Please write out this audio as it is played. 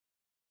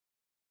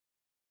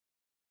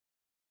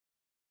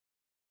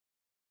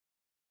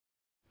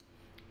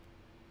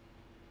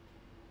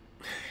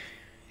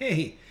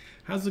Hey,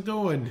 how's it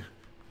going?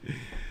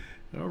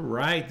 All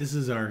right, this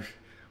is our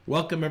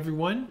welcome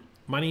everyone.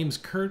 My name's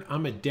Kurt.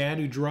 I'm a dad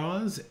who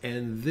draws,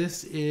 and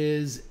this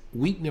is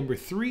week number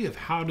 3 of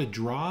how to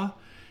draw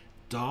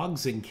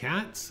dogs and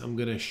cats. I'm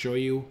going to show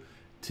you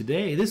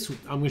today.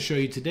 I'm going to show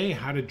you today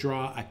how to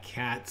draw a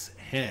cat's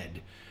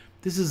head.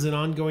 This is an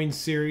ongoing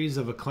series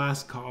of a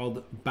class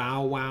called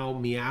Bow Wow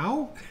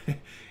Meow.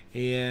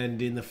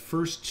 And in the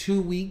first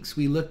 2 weeks,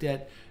 we looked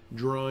at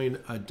drawing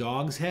a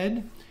dog's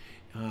head.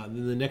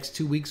 Then the next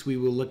 2 weeks, we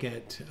will look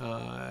at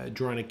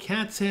drawing a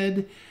cat's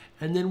head.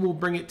 And then we'll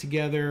bring it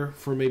together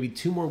for maybe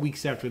 2 more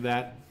weeks after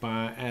that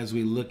as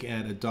we look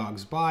at a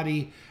dog's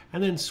body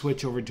and then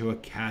switch over to a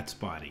cat's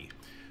body.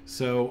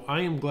 So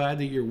I am glad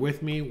that you're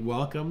with me.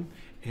 Welcome.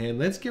 And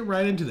let's get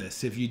right into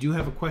this. If you do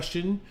have a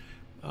question,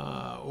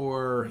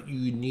 or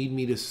you need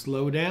me to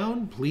slow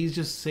down, please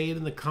just say it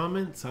in the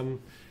comments. I'm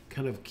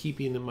kind of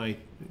keeping my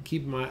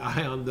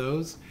eye on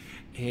those,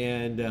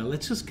 and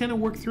let's just kind of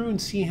work through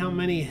and see how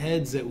many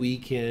heads that we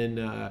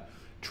can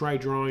try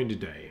drawing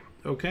today.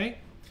 Okay,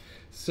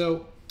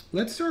 so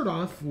let's start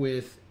off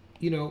with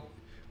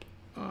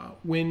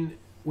when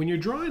you're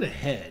drawing a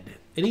head,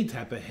 any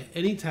type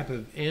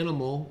of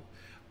animal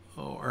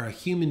or a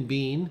human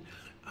being,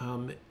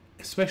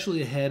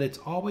 especially a head, it's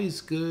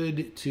always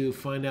good to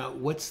find out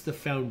what's the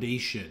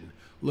foundation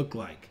look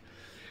like.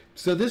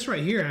 So this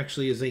right here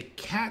actually is a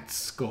cat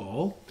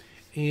skull,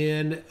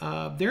 and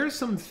there are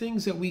some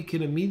things that we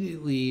can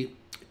immediately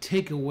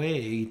take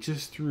away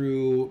just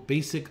through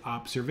basic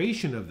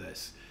observation of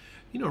this.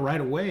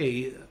 Right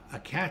away, a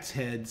cat's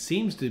head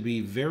seems to be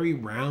very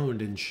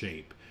round in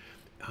shape.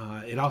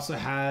 It also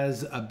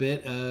has a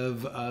bit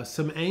of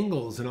some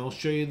angles, and I'll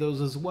show you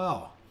those as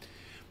well.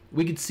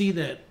 We could see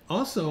that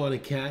also on a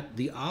cat,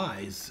 the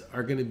eyes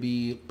are going to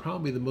be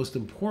probably the most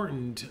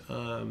important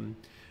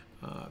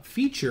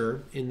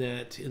feature in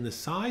the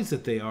size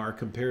that they are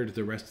compared to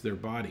the rest of their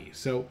body.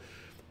 So,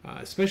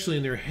 especially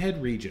in their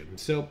head region.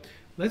 So,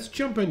 let's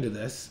jump into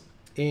this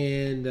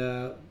and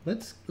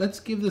let's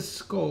give the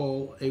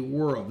skull a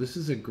whirl. This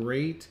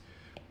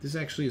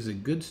actually is a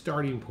good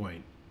starting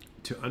point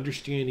to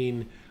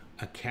understanding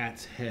a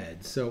cat's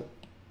head. So,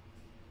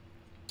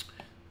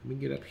 let me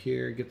get up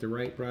here, get the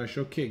right brush.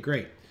 Okay,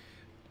 great.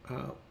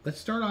 Let's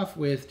start off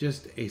with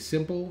just a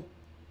simple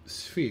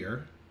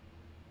sphere.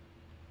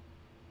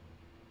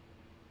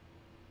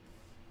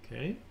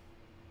 Okay.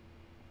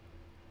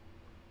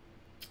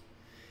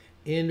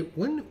 And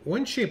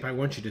one shape I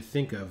want you to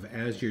think of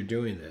as you're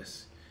doing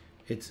this,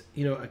 it's,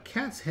 a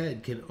cat's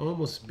head can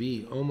almost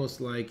be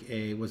like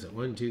a,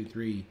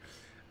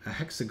 a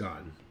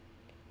hexagon.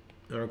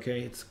 Okay,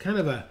 it's kind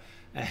of a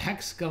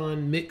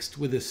hexagon mixed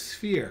with a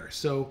sphere.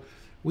 So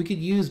we could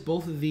use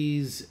both of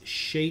these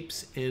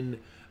shapes and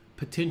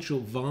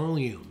potential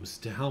volumes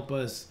to help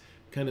us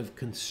kind of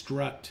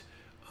construct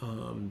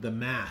the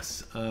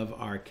mass of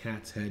our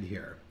cat's head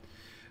here.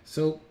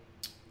 So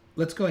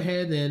let's go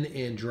ahead then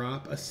and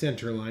drop a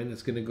center line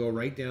that's going to go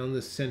right down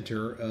the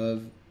center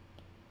of.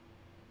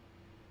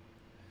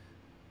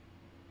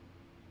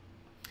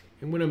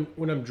 And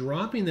when I'm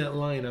dropping that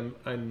line,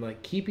 I'm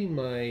like keeping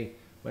my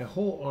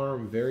whole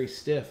arm very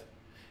stiff,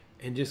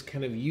 and just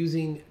kind of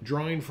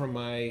drawing from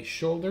my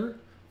shoulder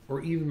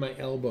or even my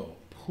elbow,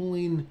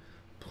 pulling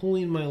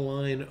my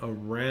line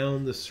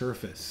around the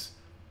surface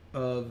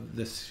of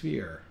the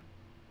sphere.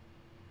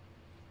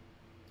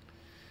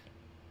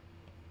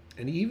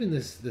 And even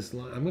this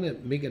line, I'm going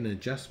to make an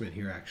adjustment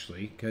here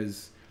actually,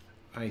 because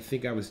I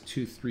think I was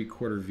too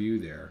 3/4 view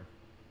there.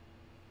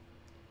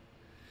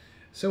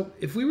 So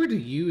if we were to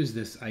use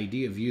this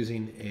idea of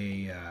using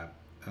a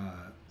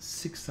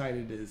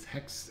 6-sided as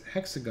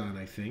hexagon,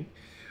 I think,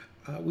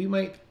 we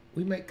might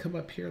come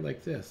up here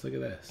like this. Look at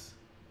this.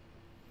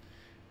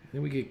 And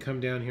then we could come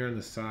down here on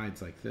the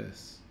sides like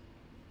this.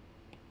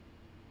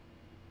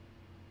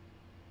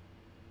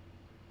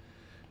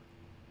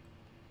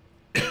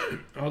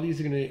 All these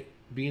are going to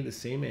be in the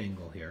same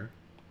angle here.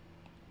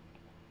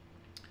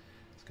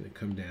 It's going to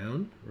come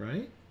down,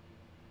 right?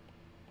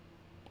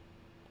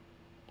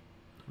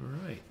 All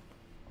right.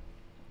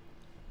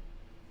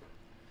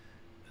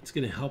 That's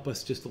going to help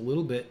us just a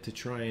little bit to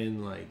try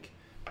and like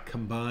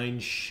combine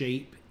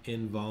shape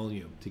and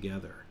volume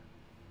together.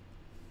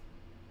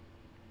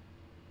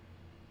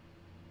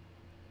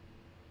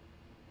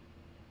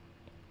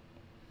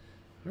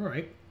 All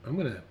right, I'm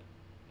gonna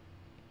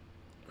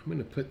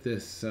put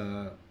this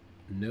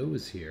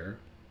nose here.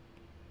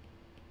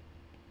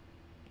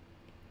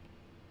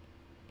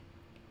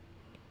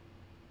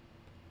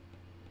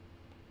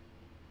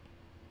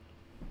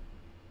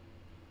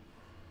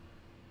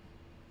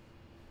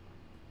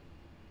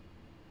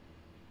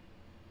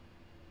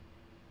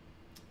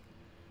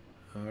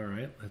 All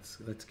right,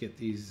 let's get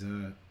these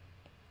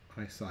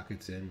eye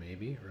sockets in,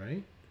 maybe,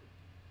 right?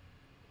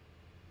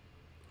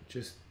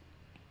 Just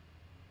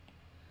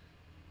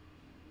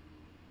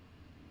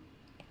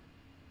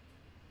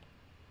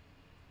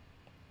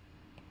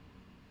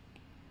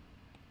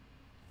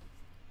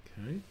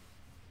okay.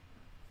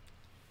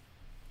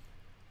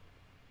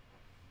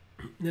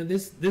 Now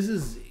this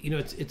is, you know,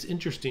 it's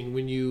interesting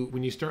when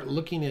you start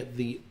looking at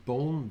the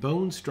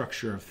bone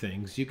structure of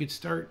things. You could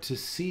start to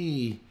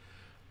see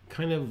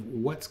kind of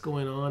what's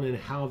going on and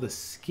how the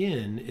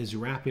skin is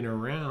wrapping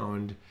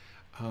around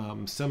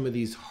some of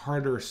these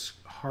harder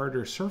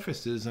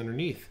surfaces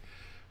underneath.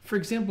 For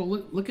example,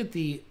 look at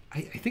the,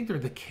 I think they're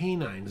the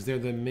canines. They're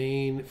the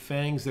main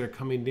fangs that are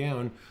coming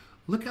down.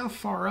 Look how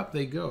far up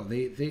they go.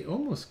 They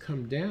almost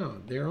come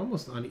down. They're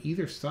almost on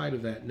either side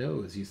of that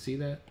nose. You see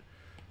that?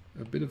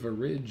 A bit of a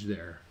ridge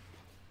there.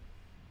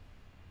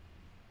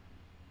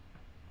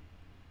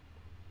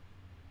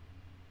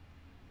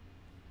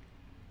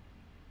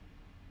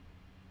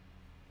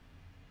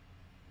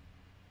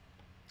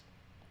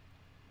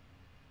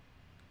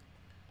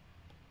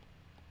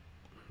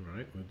 All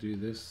right, we'll do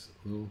this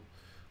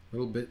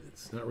little bit.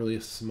 It's not really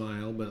a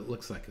smile, but it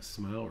looks like a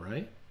smile,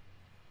 right?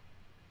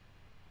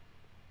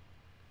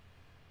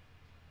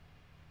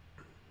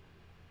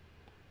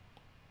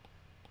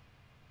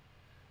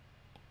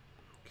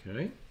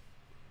 Okay.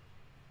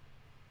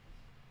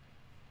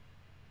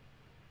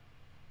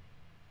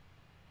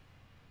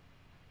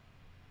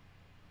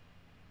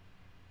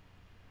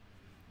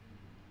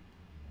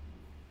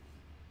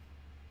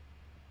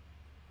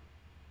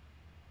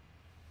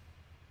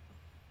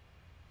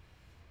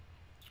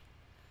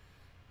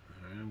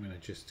 I'm going to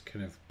just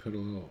kind of put a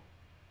little,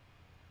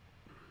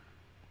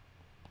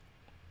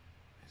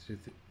 it's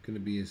going to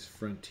be his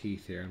front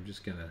teeth here. I'm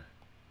just going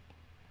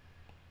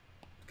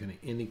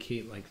to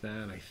indicate like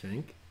that, I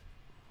think.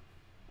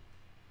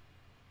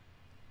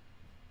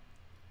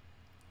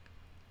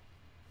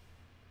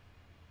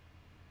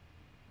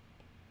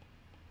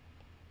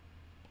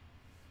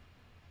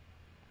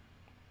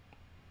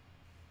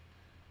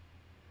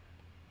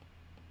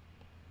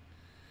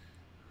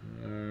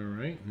 All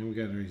right, and then we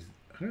got our,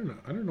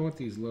 I don't know what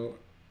these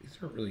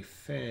aren't really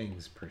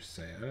fangs per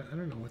se. I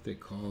don't know what they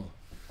call.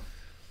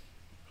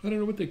 I don't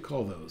know what they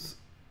call those.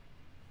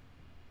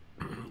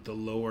 the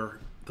lower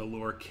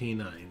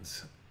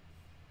canines.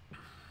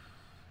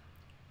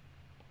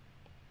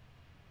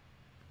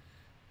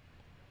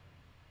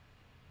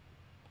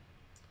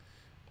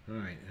 All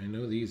right, I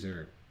know these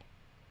are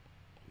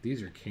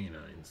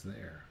canines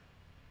there.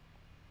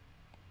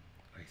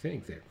 I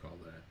think they're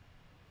called that.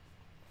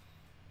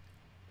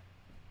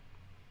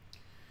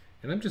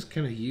 And I'm just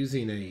kind of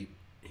using a,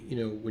 you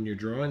know, when you're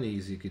drawing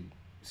these, you could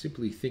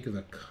simply think of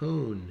a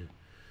cone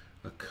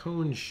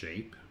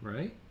shape,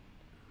 right?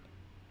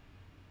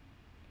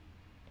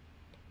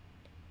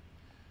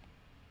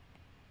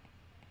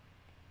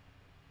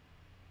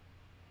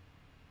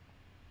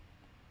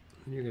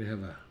 And you're going to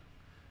have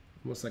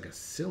almost like a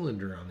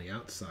cylinder on the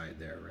outside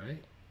there,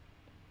 right?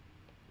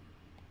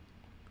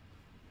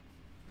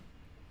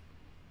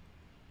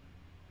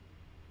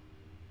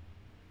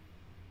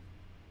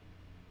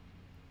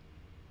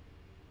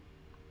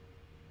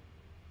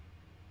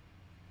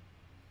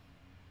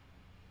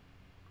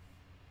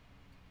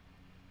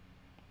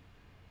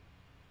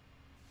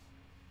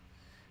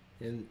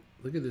 And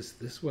look at this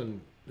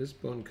bone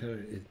kind of,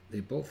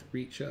 they both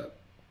reach up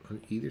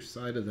on either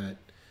side of that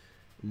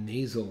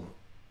nasal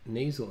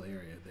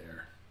area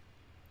there.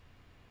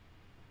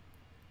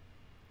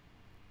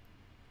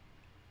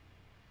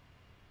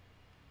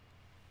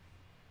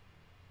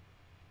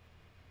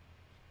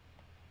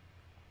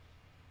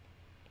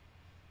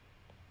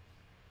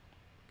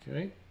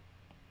 Okay.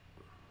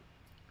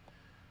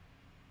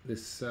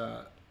 This,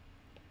 I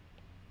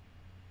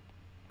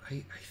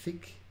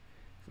think,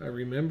 if I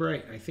remember,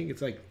 I think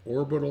it's like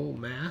orbital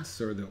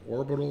mass or the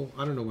orbital,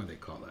 I don't know what they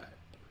call that.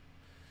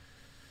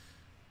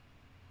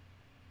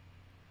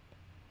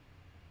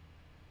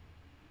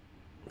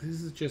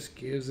 This just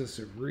gives us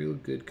a real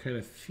good kind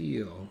of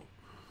feel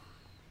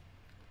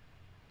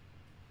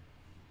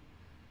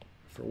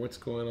for what's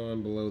going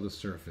on below the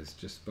surface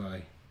just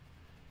by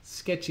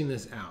sketching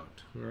this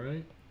out, all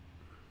right?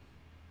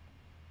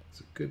 It's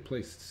a good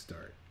place to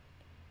start.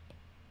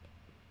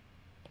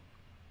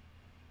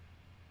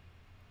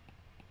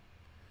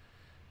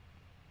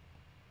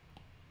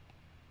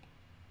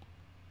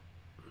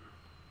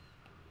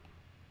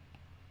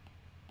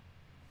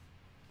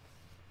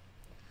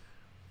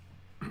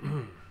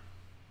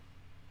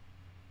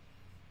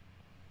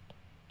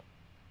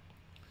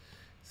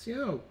 See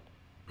how,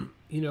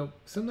 you know,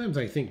 sometimes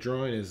I think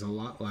drawing is a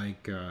lot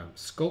like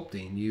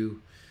sculpting.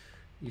 You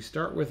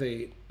start with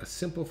a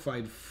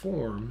simplified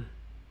form,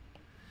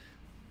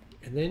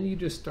 and then you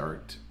just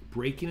start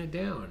breaking it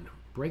down,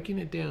 breaking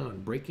it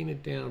down, breaking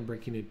it down,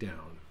 breaking it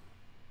down.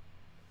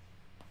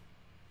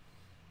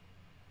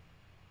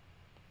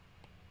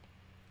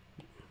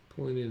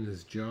 Pulling in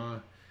his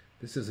jaw.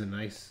 This is a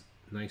nice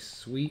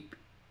sweep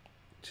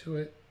to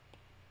it.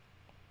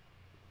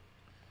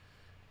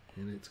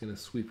 And it's going to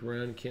sweep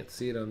around. Can't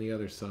see it on the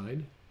other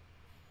side.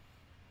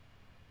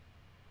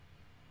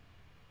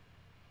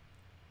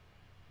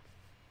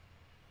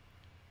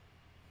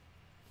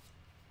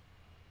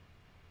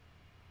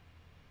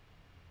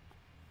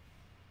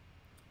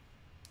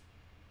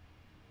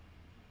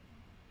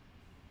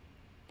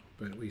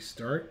 But we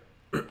start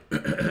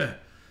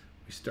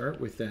we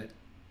start with that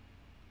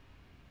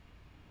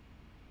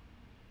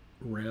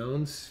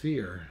round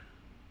sphere.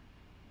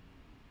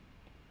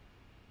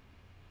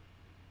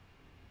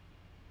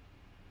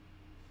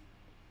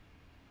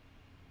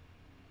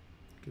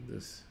 Look at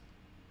this.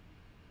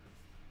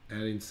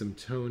 Adding some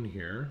tone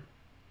here.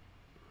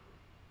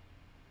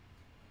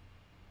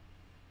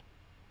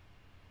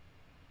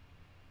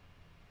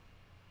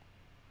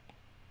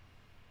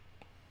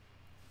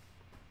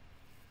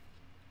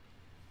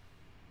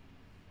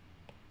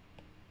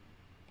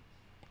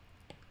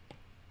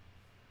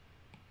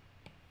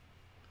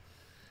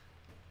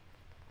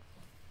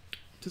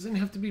 Doesn't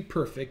have to be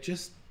perfect,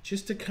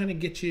 just to kind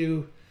of get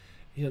you,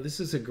 you know, this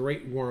is a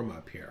great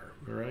warm-up here,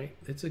 all right?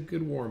 It's a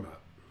good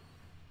warm-up.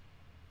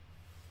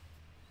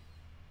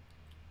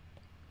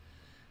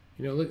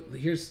 You know, look,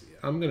 here's,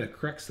 I'm going to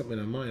correct something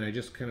on mine. I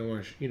just kind of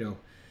want to, you know,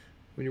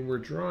 when we're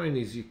drawing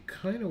these, you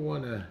kind of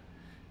want to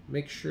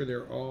make sure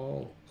they're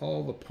all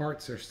the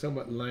parts are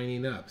somewhat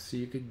lining up. So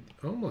you could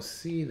almost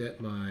see that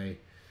my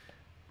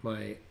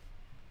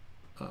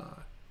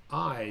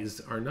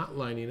eyes are not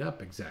lining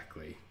up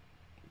exactly.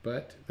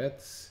 But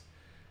that's,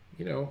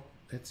 you know,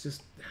 that's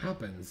just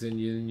happens, and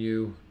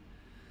you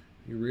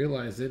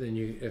realize it, and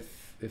you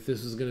if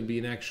this is going to be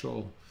an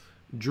actual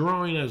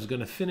drawing I was going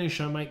to finish,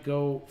 I might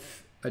go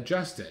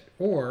adjust it,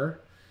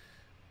 or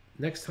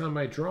next time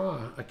I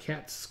draw a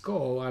cat's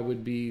skull, I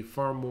would be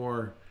far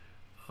more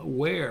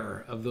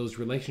aware of those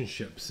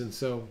relationships. And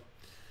so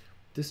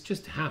this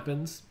just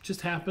happens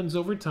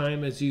over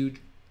time. As you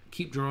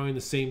keep drawing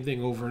the same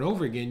thing over and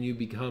over again, you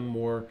become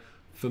more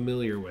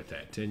familiar with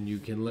it, and you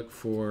can look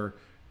for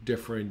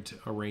different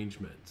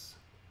arrangements.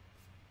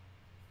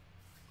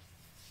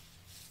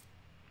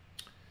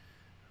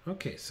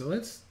 Okay, so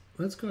let's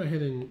go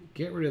ahead and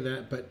get rid of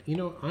that. But you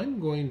know,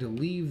 I'm going to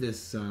leave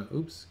this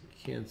oops,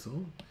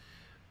 cancel.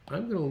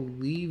 I'm going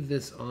to leave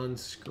this on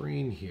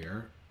screen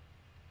here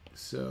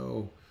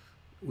so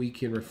we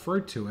can refer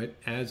to it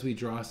as we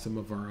draw some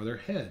of our other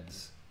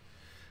heads.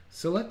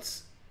 So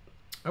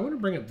I want to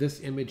bring up this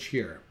image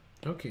here.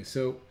 Okay,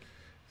 so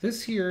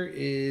this here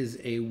is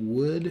a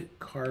wood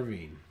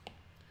carving.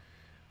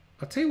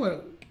 I'll tell you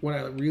what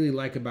I really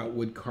like about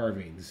wood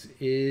carvings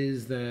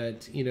is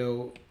that, you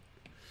know,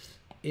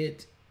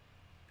 it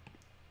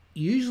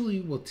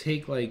usually will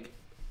take, like,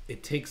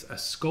 it takes a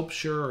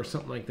sculpture or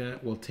something like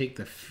that, will take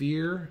the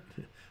fur.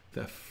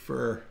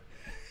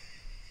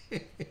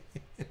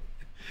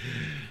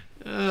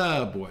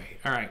 Oh boy.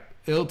 All right.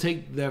 It'll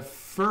take the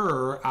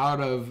fur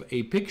out of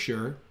a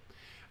picture,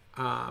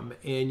 and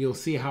you'll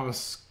see how a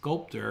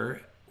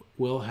sculptor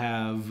will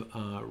have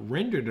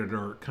rendered it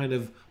or kind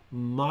of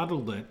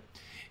modeled it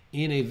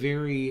in a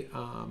very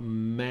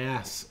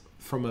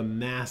from a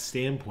mass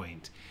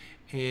standpoint.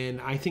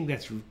 And I think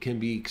that can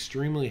be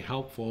extremely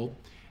helpful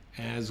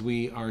as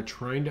we are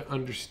trying to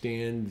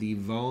understand the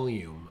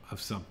volume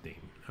of something.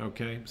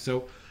 Okay,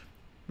 so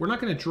we're not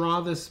going to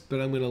draw this,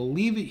 but I'm going to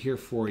leave it here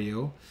for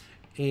you,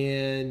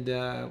 and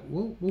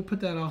we'll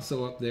put that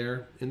also up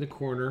there in the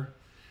corner,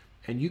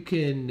 and you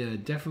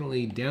can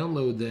definitely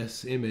download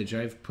this image.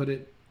 I've put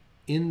it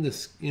in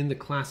the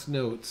class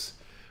notes,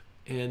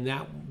 and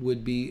that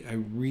would be a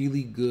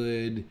really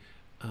good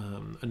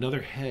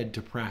another head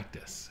to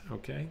practice.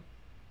 Okay.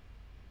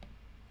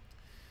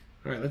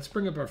 All right, let's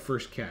bring up our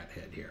first cat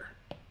head here.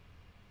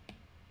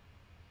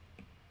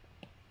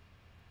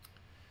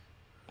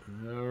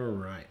 All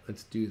right,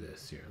 let's do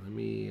this here. Let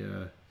me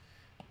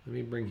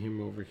bring him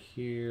over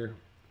here.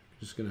 I'm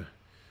just gonna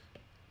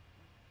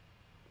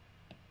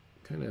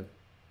kind of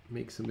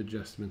make some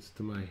adjustments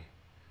to my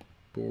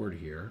board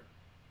here.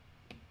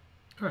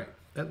 All right,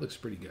 that looks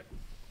pretty good.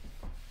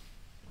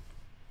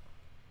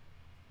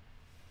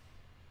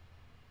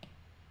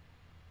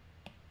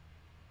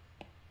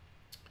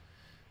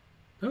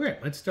 Okay,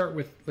 let's start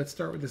with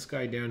this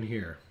guy down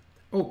here.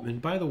 Oh,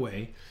 and by the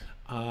way,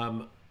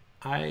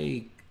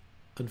 I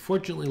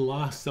unfortunately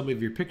lost some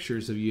of your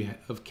pictures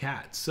of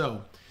cats.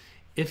 So,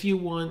 if you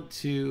want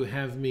to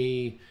have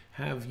me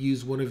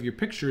use one of your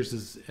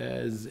pictures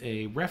as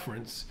a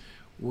reference,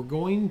 we're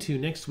going to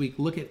next week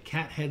look at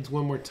cat heads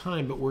one more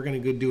time, but we're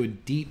going to go do a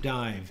deep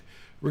dive.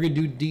 We're going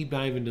to do a deep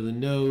dive into the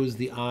nose,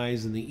 the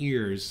eyes, and the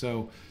ears.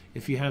 So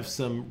if you have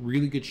some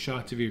really good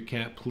shots of your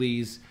cat,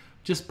 please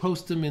just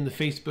post them in the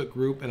Facebook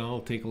group and I'll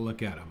take a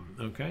look at them,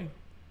 okay?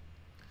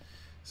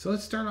 So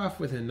let's start off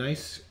with a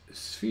nice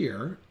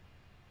sphere.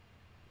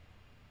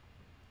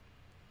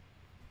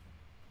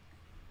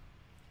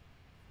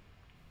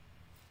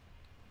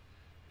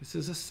 This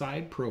is a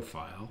side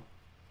profile.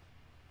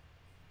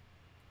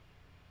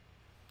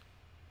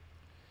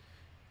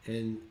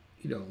 And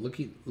you know,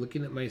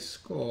 looking at my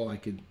skull, I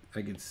could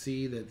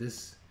see that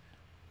this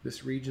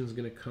region is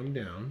going to come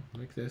down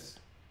like this.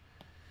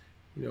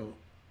 You know,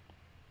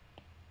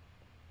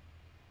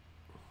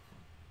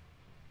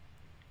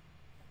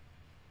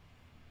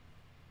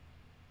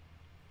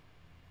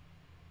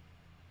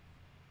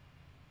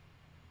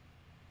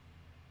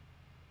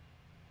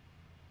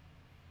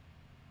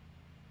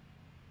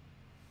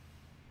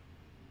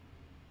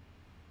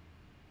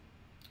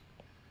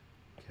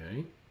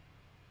 okay.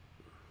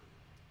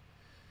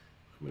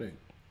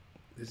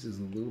 this is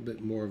a little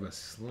bit more of a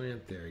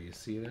slant there. You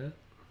see that?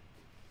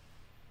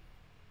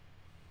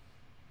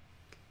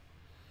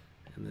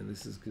 And then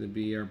this is going to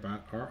be our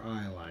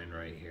eye line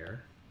right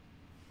here.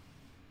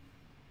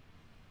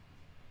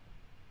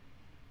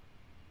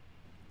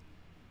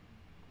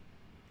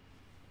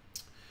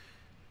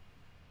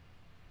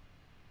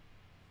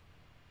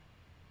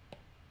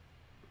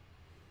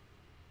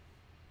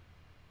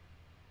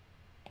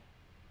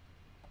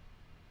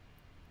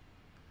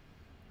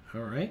 All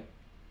right,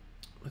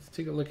 let's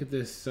take a look at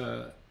this.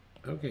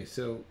 Okay,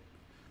 so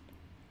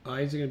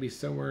eyes are going to be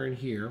somewhere in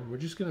here. We're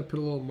just going to put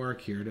a little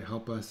mark here to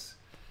help us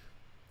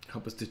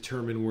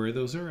determine where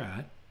those are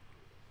at.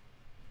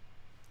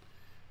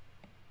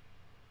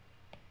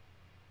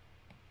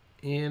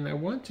 And I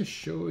want to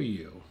show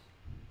you,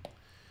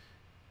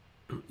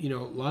 a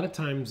lot of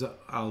times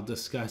I'll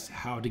discuss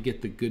how to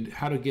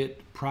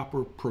get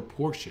proper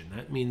proportion.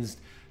 That means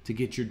to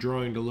get your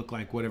drawing to look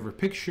like whatever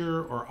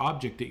picture or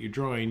object that you're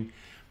drawing.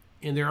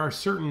 And there are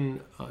certain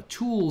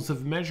tools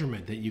of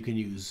measurement that you can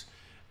use.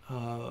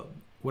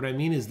 What I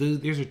mean is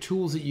these are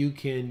tools that you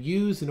can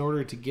use in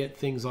order to get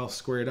things all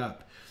squared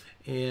up.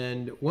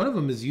 And one of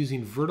them is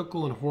using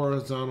vertical and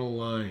horizontal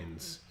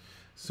lines.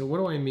 So what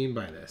do I mean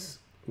by this?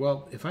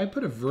 Well, if I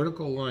put a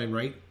vertical line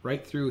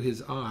right through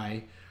his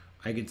eye,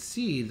 I could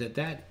see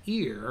that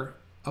ear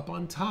up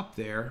on top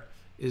there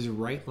is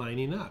right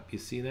lining up. You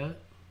see that?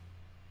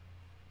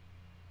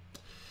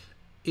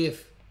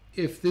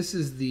 If this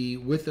is the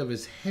width of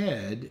his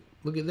head,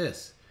 look at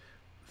this.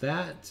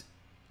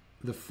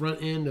 The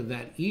front end of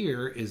that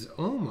ear is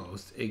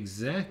almost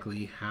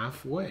exactly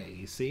halfway,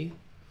 you see?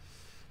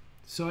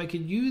 So I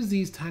could use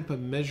these type of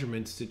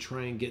measurements to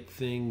try and get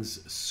things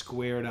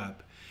squared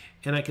up.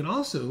 And I can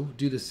also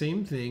do the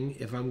same thing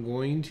if I'm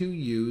going to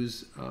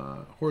use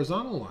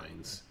horizontal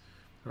lines.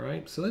 All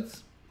right, so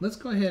let's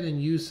go ahead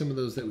and use some of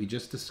those that we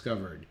just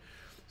discovered.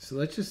 So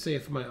let's just say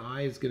if my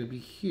eye is going to be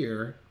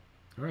here,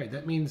 all right,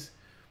 that means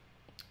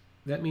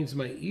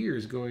my ear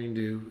is going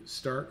to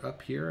start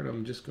up here, and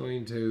I'm just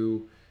going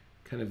to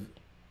kind of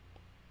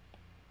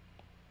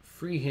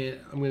freehand.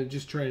 I'm going to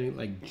just try and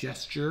like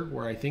gesture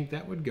where I think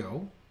that would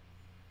go.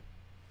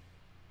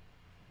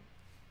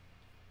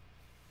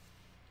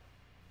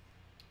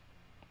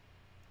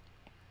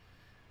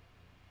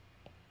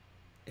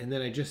 And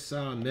then I just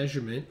saw a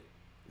measurement.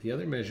 The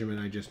other measurement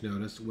I just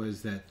noticed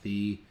was that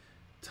the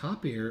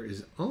top ear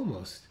is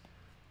almost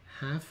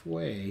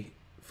halfway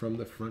from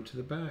the front to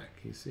the back,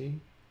 you see?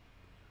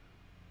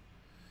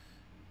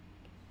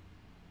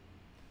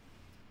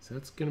 So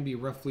that's going to be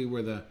roughly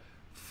where the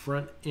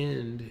front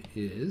end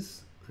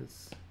is.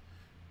 Let's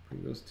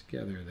bring those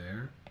together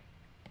there.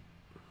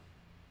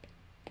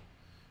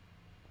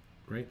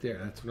 Right there.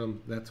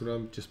 That's what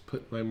I'm just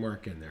putting my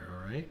mark in there,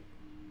 all right?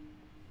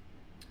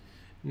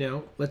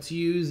 Now, let's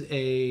use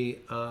a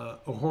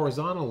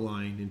horizontal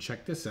line and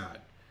check this out.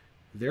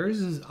 There's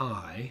his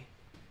eye,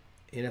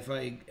 and if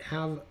I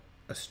have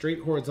a straight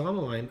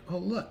horizontal line, oh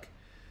look,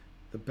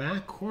 the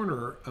back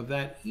corner of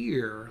that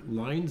ear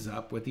lines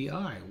up with the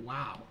eye.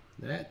 Wow,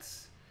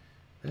 that's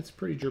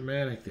pretty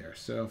dramatic there.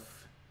 So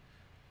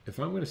if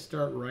I'm going to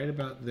start right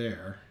about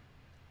there,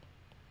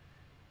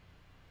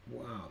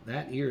 wow,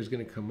 that ear is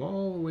going to come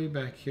all the way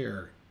back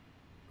here,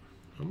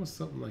 almost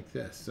something like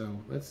this. So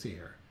let's see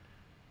here.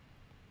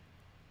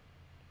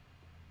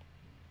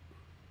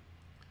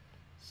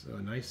 So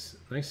a nice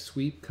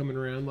sweep coming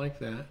around like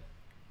that.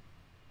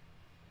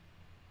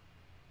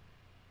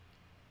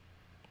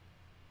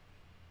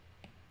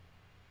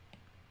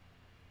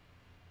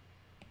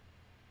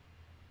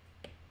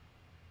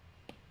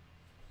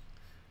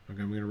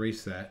 Okay, I'm going to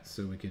erase that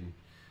so we can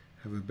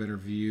have a better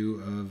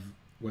view of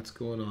what's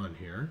going on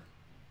here.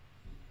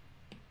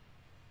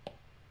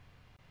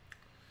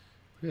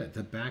 Look at that,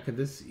 the back of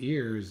this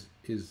ear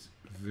is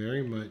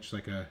very much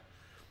like a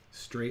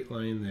straight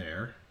line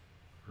there,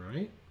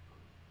 right?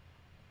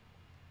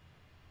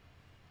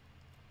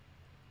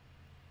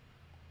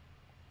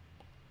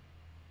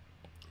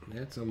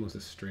 That's almost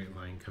a straight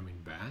line coming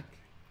back.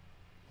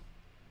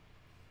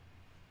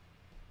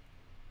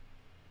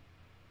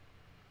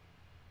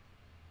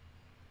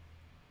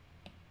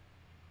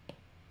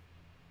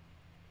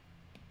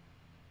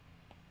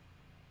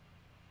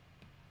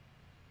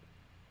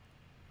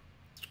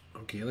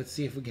 Okay, let's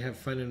see if we can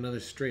find another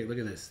straight. Look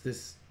at this.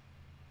 This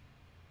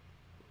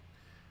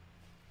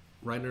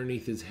right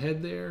underneath his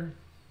head there.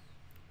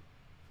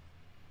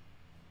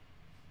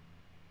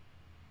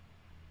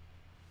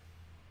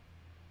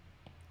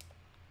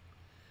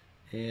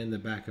 And the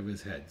back of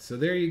his head. So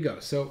there you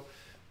go. So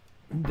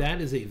that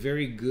is a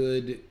very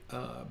good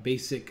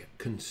basic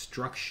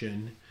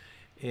construction.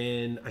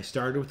 And I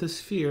started with a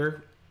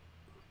sphere,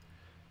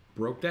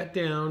 broke that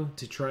down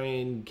to try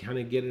and kind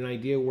of get an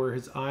idea where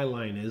his eye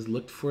line is,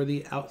 looked for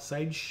the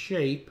outside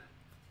shape,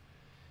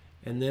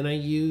 and then I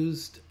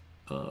used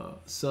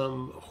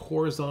some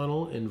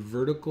horizontal and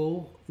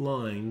vertical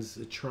lines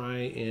to try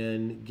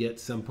and get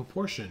some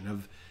proportion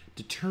of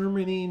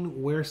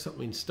determining where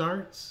something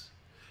starts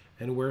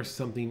and where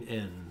something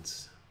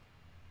ends.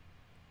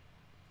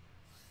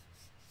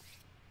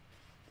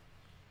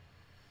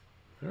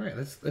 All right,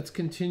 let's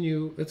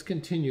continue. Let's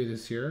continue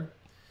this here.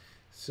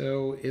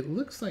 So it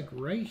looks like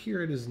right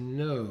here at his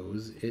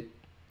nose,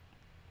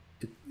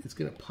 it's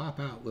going to pop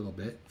out a little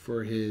bit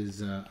for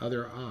his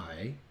other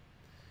eye.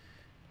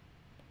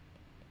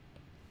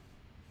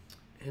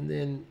 And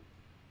then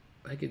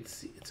I could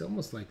see, it's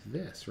almost like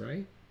this,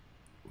 right?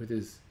 With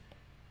his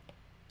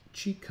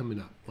cheek coming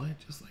up, what?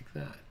 Just like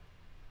that.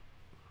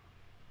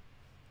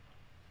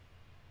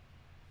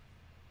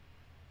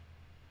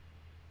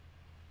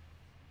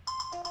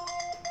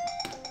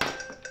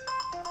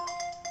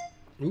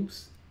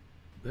 Oops,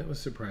 that was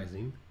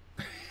surprising.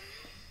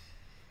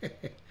 All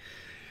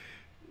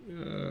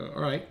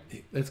right,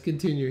 let's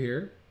continue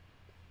here.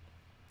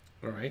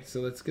 All right, so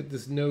let's get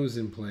this nose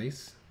in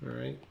place. All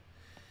right,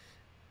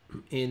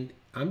 and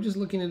I'm just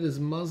looking at his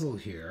muzzle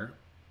here.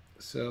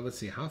 So let's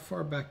see, how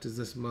far back does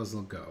this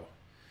muzzle go?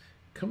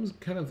 Comes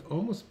kind of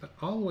almost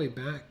all the way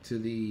back to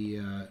the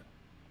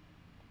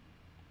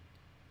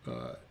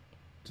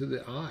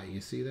eye. You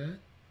see that?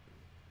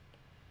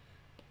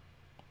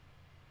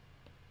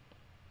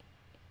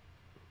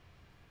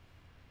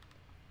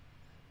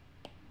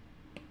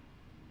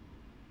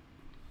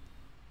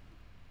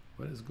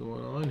 What is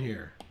going on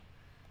here?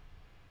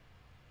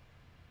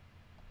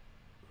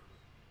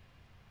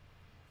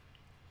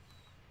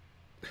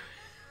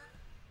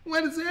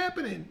 What is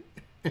happening?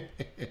 All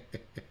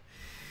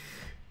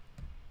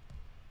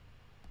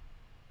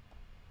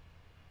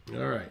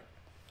right.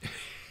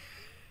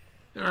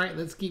 All right,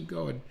 let's keep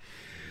going.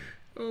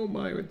 Oh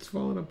my, it's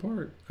falling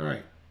apart. All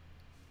right.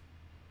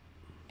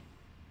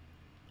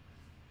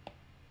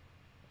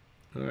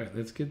 All right,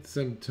 let's get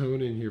some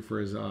tone in here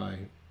for his eye.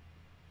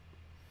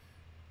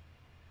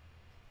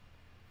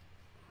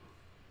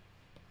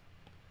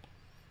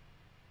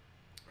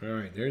 All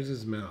right, there's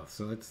his mouth.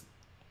 So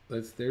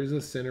there's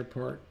the center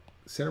part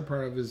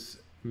of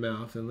his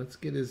mouth, and let's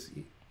get his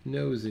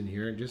nose in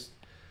here and just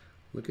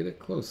look at it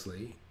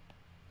closely.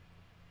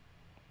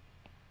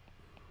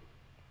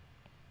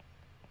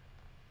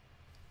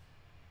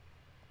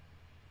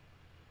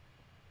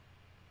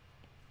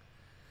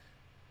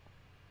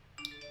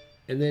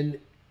 And then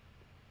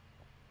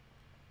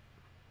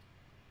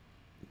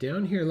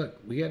down here, look,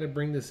 we got to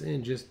bring this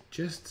in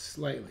just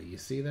slightly. You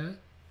see that?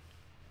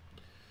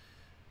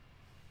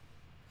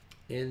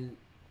 And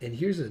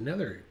here's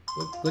another,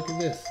 look at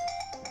this.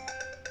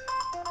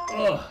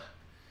 Oh,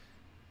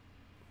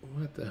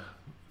 what the,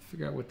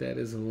 figure out what that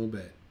is in a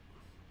little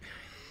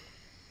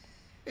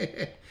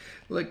bit.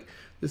 Look,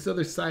 this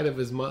other side of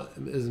his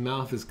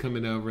mouth is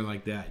coming over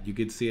like that. You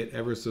could see it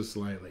ever so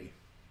slightly.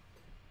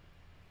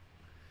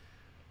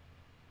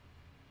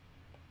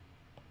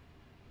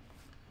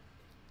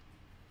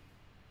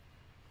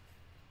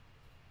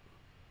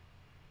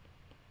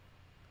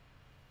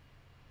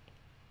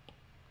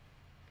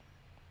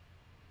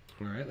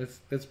 All right,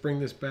 let's bring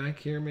this back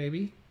here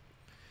maybe.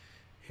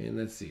 And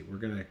let's see, we're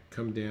gonna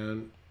come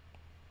down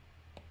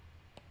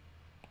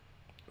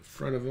in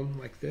front of him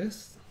like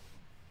this.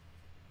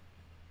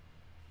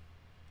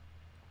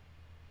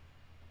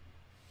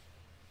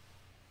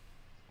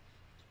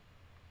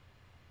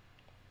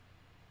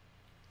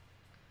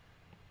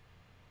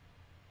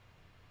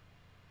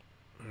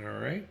 All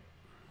right.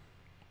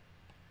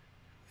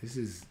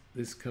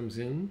 This comes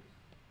in.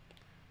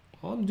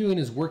 All I'm doing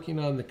is working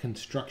on the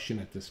construction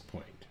at this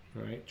point.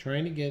 All right,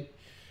 trying to get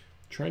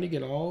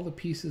all the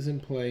pieces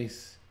in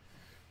place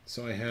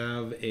so I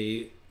have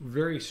a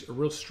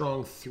real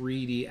strong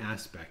 3D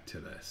aspect to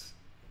this.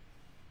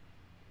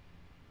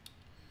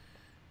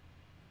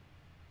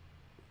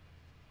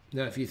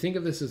 Now, if you think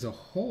of this as a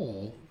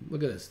whole,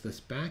 look at this. This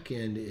back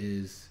end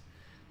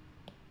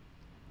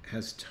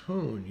has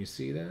tone. You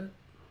see that?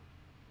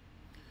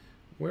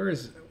 Where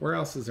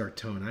else is our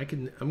tone?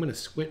 I'm going to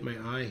squint my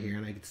eye here,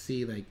 and I can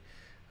see, like,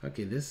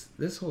 okay,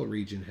 this whole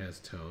region has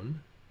tone.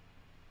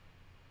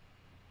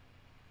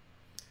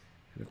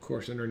 And of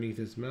course, underneath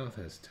his mouth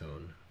has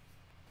tone.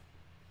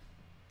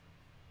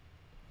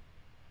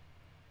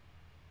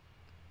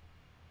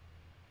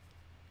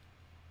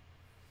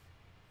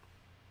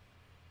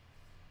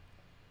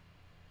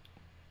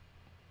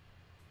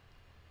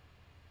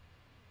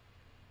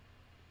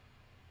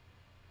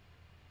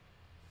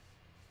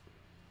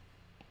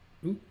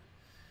 Ooh.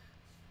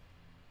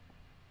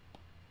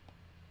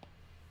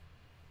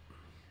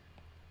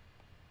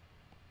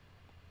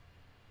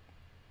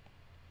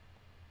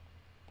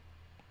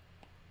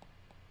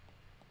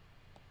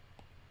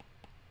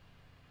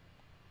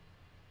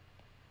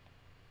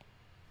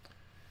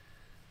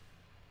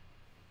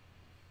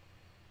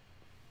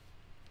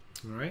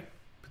 All right,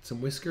 put some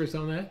whiskers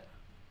on that.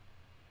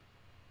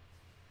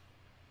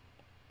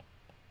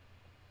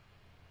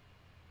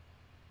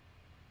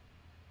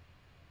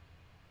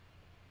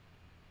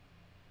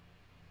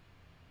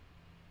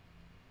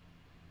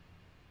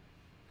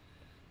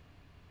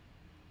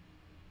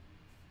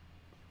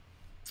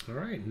 All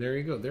right, and there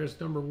you go. There's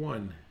number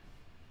one.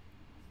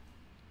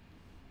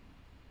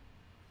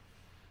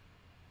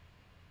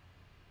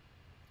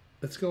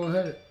 Let's go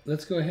ahead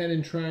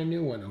and try a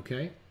new one,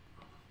 okay?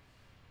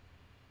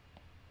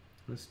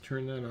 Let's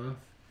turn that off.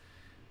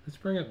 Let's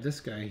bring up this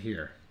guy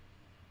here.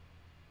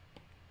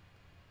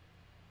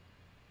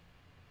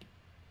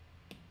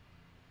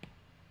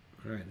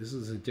 All right, this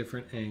is a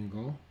different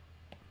angle.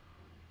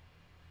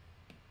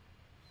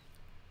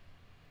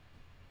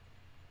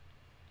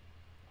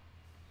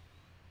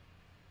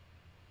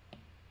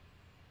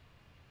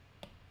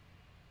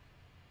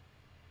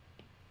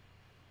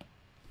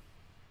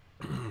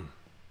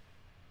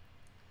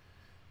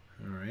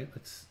 All right,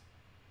 let's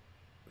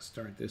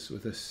start this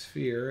with a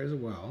sphere as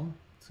well.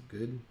 It's a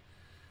good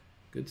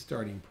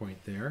starting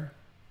point there.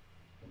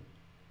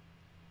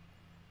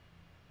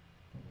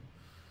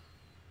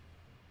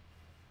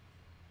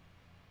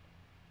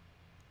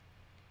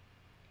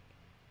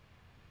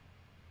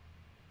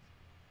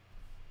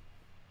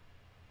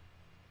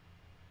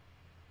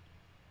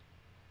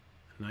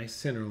 A nice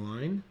center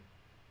line.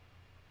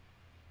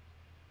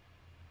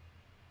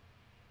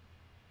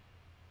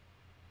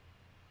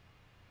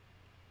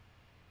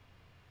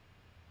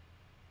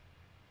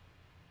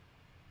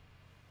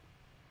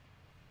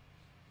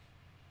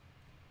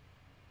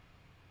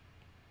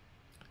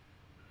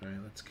 All right,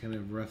 let's kind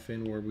of rough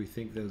in where we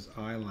think those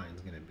eye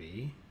lines going to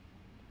be.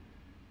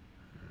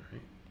 All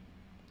right.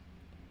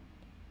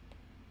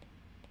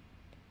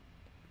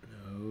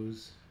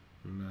 Nose,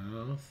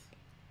 mouth.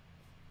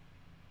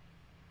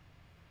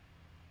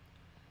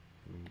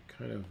 And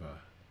kind of a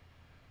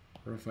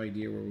rough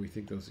idea where we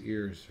think those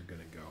ears are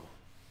going to go.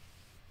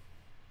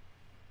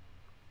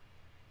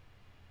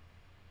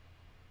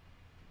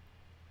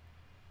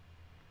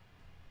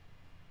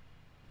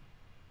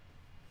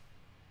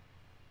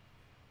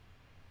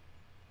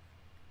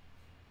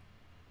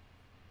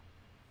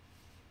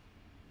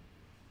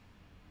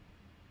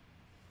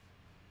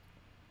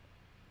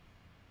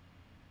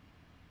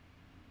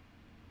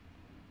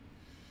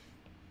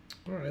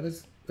 All right,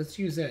 let's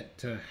use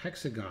that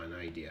hexagon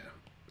idea.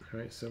 All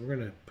right, so we're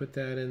going to put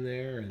that in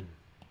there, and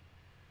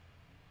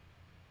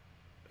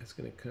it's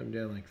going to come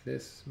down like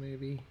this,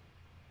 maybe.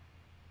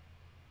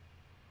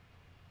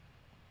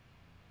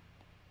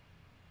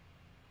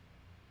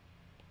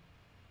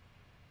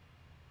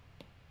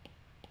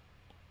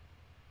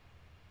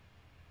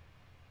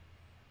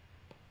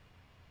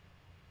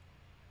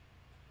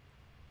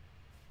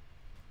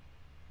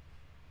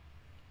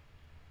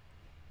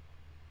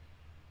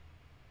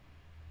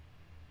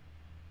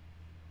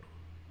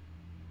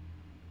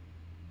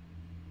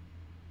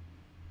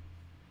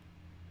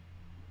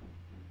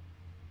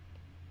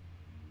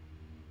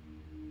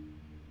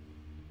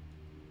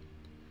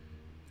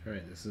 All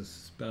right, this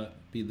is about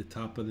be the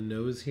top of the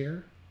nose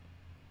here.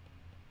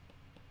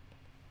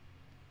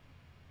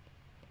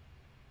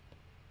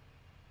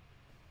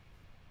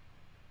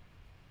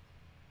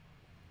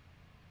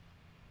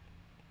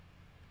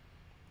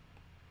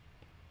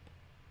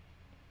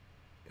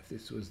 If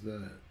this was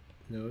the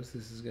nose,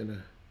 this is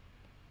gonna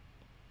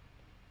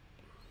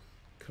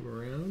come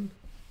around.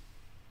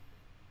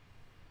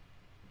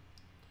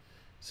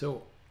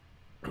 So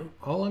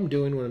all I'm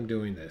doing when I'm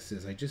doing this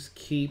is I just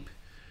keep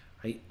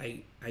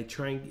I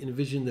try and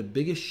envision the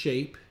biggest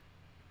shape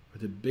or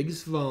the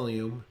biggest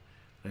volume,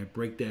 and I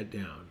break that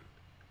down.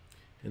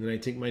 And then I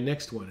take my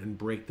next one and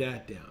break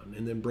that down,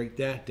 and then break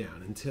that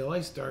down until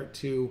I start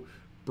to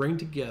bring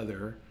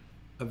together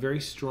a very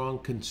strong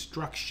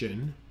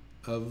construction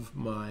of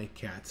my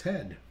cat's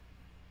head.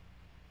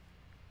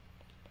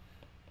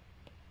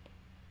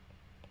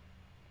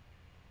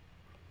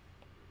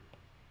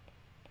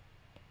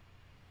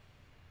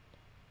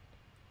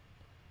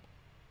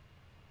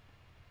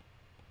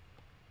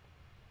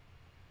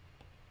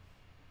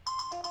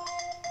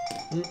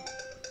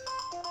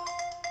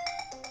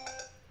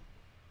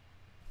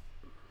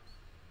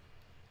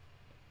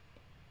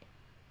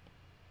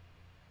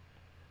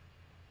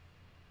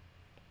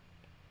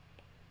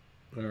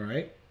 All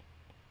right.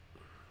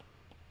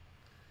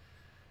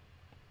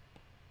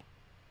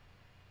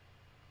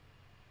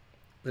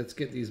 Let's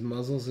get these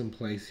muzzles in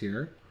place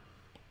here.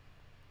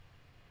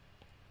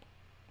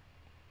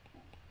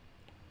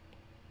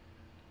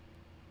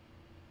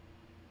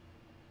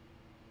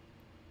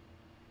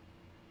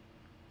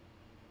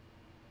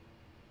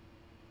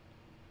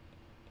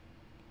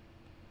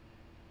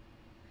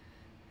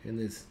 And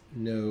this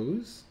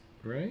nose,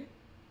 right?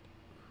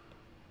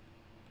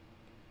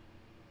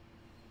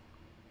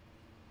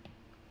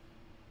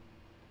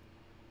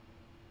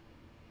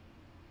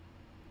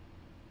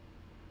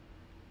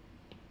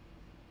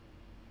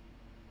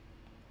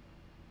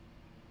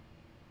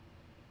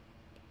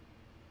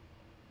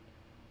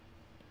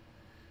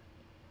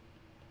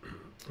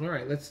 All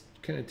right, let's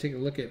kind of take a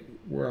look at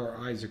where our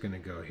eyes are going to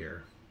go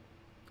here.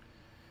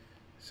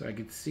 So I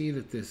could see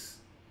that this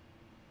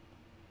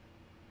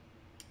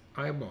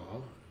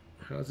eyeball,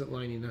 how's it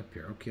lining up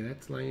here? Okay,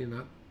 that's lining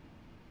up.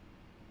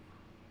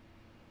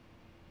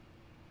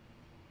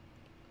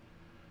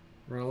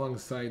 Right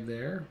alongside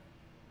there.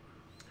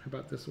 How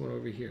about this one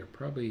over here?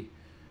 Probably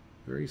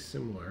very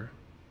similar.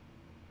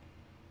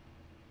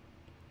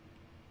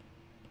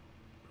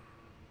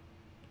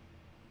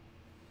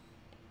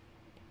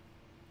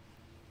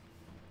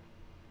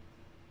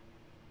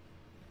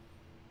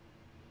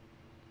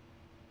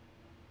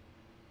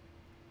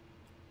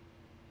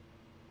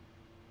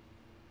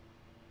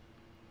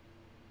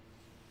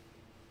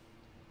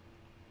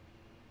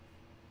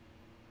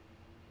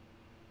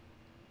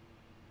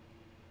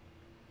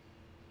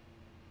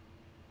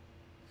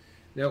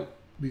 Now,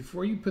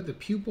 before you put the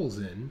pupils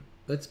in,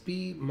 let's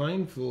be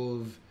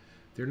mindful of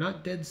they're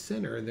not dead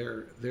center.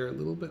 They're a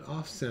little bit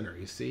off center,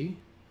 you see?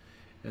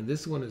 And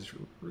this one is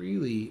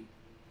really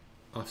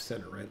off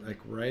center, right? Like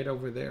right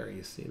over there.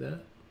 You see that?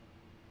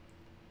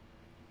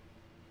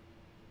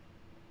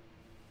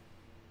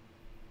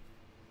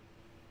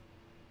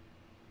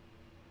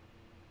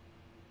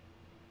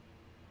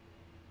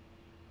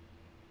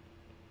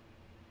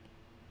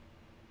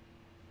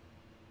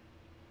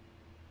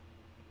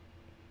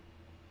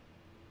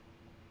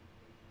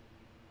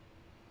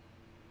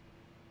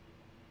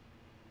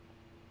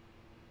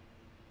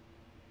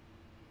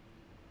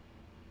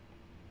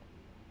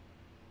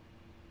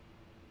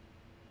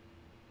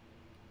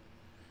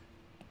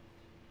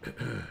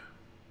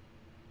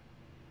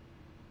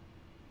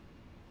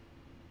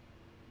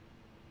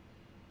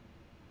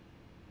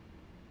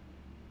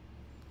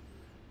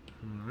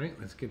 All right,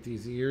 let's get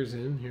these ears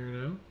in here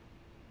now.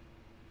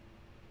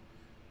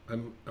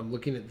 I'm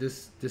looking at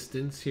this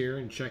distance here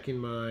and checking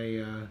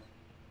my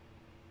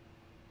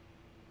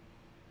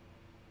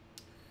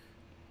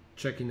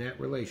checking that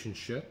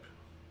relationship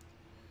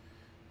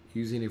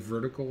using a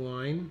vertical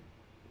line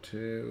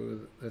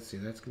to, let's see,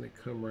 that's going to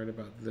come right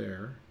about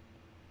there.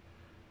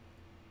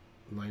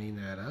 Lining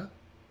that up.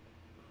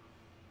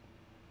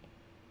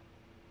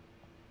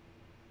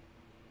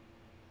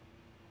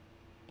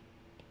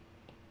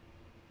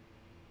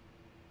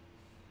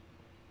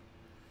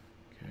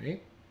 Okay,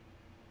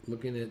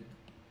 looking at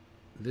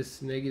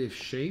this negative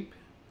shape,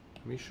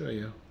 let me show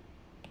you.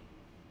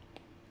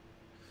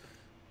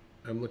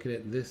 I'm looking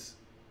at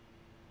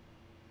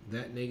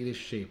that negative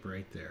shape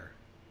right there.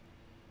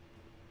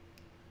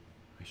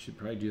 I should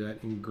probably do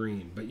that in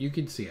green, but you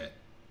can see it.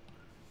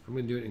 I'm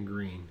going to do it in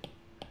green.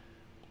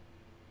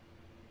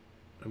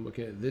 I'm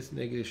looking at this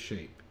negative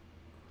shape.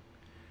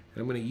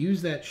 And I'm going to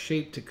use that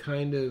shape to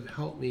kind of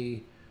help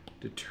me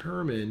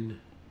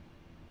determine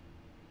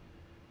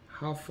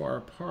how far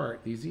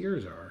apart these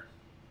ears are.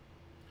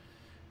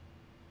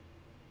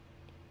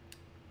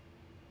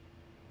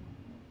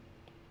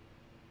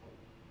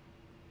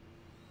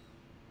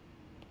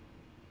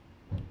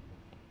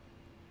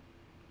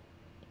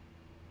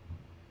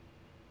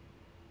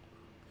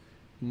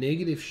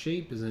 Negative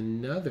shape is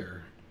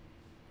another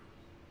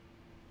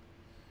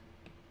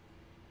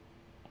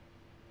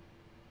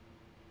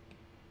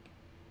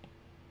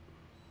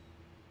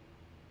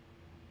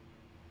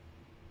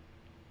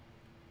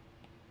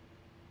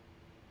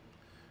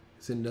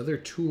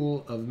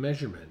tool of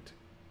measurement.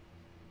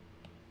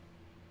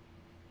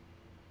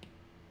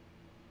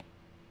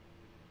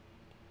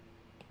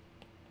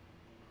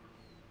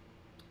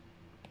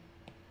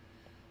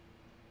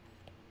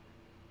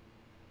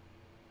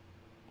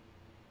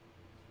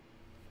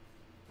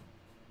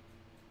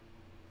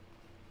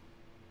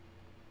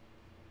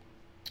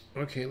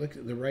 Okay, look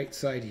at the right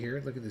side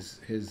here. Look at this.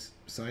 His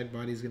side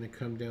body is going to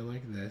come down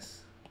like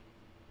this.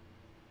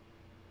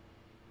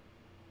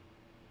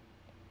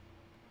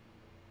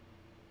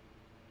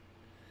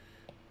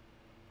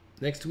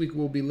 Next week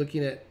we'll be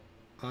looking at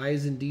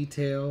eyes in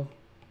detail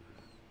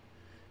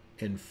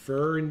and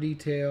fur in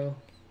detail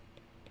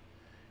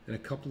and a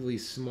couple of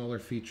these smaller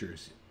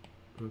features.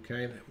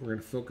 Okay, we're going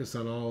to focus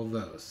on all of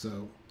those.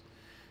 So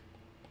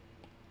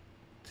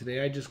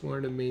today I just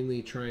wanted to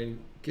mainly try and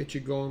get you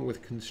going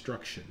with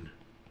construction.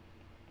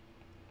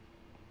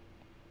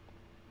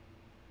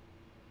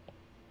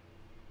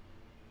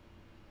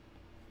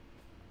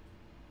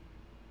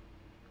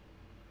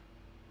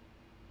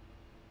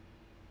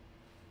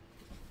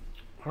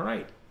 All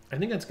right, I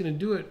think that's going to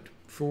do it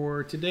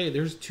for today.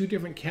 There's 2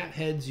 different cat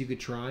heads you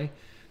could try.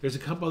 There's a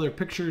couple other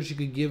pictures you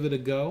could give it a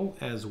go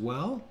as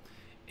well.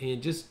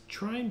 And just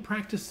try and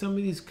practice some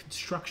of these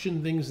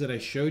construction things that I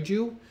showed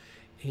you.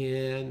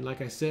 And like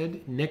I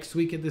said, next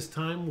week at this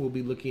time, we'll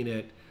be looking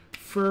at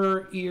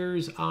fur,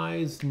 ears,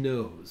 eyes,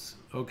 nose.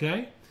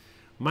 Okay?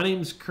 My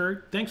name's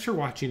Kurt. Thanks for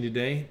watching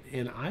today,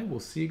 and I will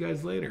see you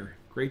guys later.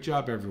 Great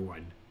job,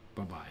 everyone.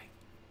 Bye-bye.